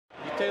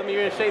telling me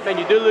you're in shape, man.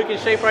 You do look in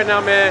shape right now,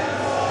 man.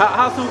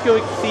 How soon can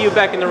we see you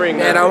back in the ring,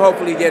 man? I'm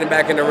hopefully getting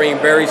back in the ring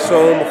very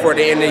soon, before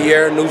the end of the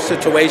year. New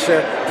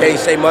situation. Can't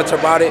say much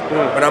about it,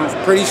 but I'm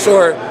pretty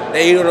sure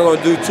they either going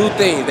to do two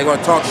things. They're going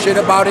to talk shit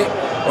about it,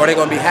 or they're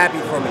going to be happy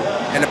for me.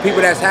 And the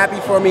people that's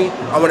happy for me,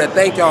 I want to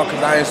thank y'all,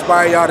 because I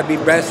inspire y'all to be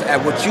best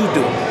at what you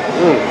do.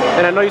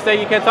 And I know you say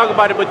you can't talk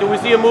about it, but do we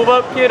see a move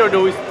up, kid, or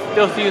do we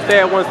still see you stay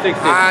at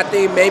 160? I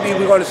think maybe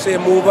we're going to see a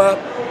move up,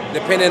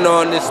 depending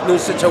on this new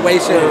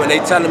situation. When they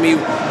telling me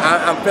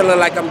I'm feeling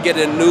like I'm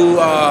getting a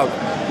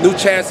new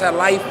chance at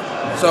life,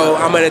 so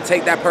I'm going to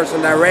take that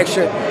person's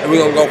direction, and we're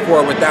going to go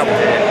forward with that one.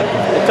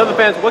 And tell the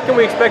fans, what can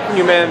we expect from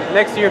you, man,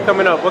 next year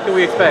coming up? What can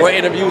we expect? More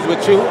interviews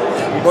with you,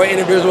 more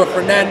interviews with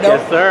Fernando.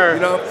 Yes, sir.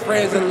 You know,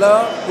 friends in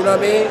love, you know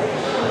what I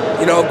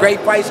mean? You know, great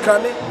fights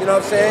coming, you know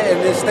what I'm saying?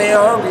 And then staying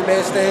hungry,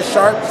 man, staying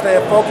sharp,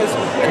 staying focused,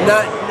 and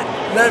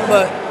nothing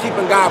but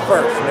keeping God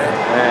first,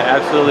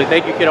 man. Absolutely.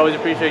 Thank you, kid. Always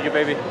appreciate you,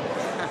 baby.